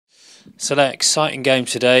So that exciting game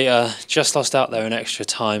today, just lost out there in extra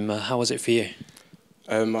time. How was it for you?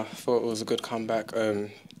 I thought it was a good comeback.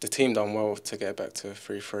 The team done well to get back to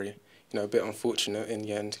 3-3. A bit unfortunate in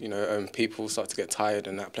the end. People start to get tired,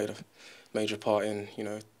 and that played a major part in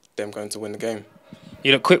them going to win the game.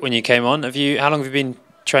 You look quick when you came on. How long have you been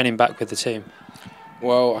training back with the team?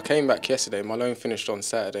 Well, I came back yesterday. My loan finished on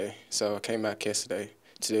Saturday, so I came back yesterday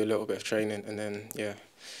to do a little bit of training, and then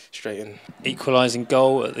straight in. Equalising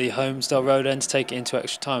goal at the Homesdale Road end to take it into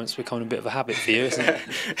extra time. It's becoming a bit of a habit for you, isn't it?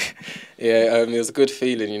 Yeah, it was a good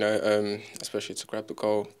feeling, especially to grab the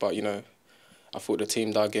goal. But I thought the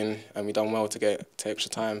team dug in and we done well to get to extra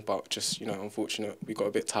time. But just unfortunate, we got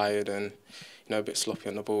a bit tired and a bit sloppy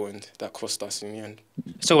on the ball, and that cost us in the end.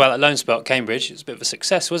 Let's talk about that loan spell at Cambridge. It was a bit of a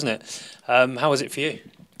success, wasn't it? How was it for you?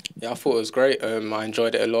 Yeah, I thought it was great. I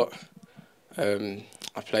enjoyed it a lot.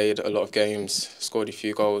 I played a lot of games, scored a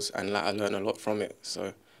few goals, and I learned a lot from it.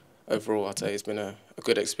 So overall, I'd say it's been a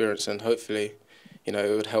good experience, and hopefully, it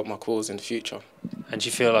would help my cause in the future. And do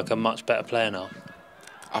you feel like a much better player now?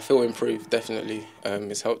 I feel improved, definitely.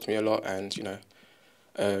 It's helped me a lot, and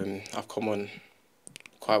I've come on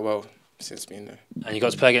quite well since being there. And you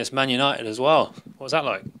got to play against Man United as well. What was that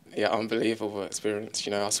like? Yeah, unbelievable experience.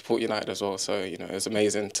 I support United as well, so it was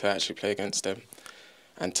amazing to actually play against them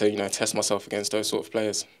and to test myself against those sort of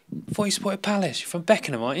players. I thought you supported Palace. You're from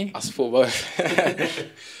Beckenham, aren't you? I support both.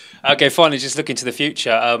 Okay, finally, just looking to the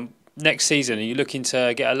future. Next season, are you looking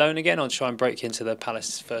to get a loan again or try and break into the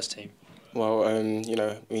Palace first team? Well,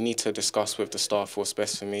 we need to discuss with the staff what's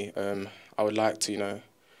best for me. I would like to,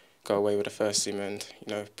 go away with the first team and,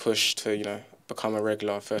 push to, become a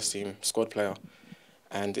regular first team squad player.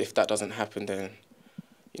 And if that doesn't happen, then,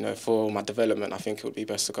 for my development, I think it would be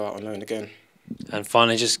best to go out on loan again. And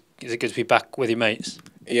finally, is it good to be back with your mates?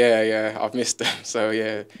 Yeah, I've missed them. So,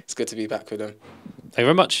 yeah, it's good to be back with them. Thank you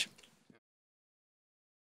very much.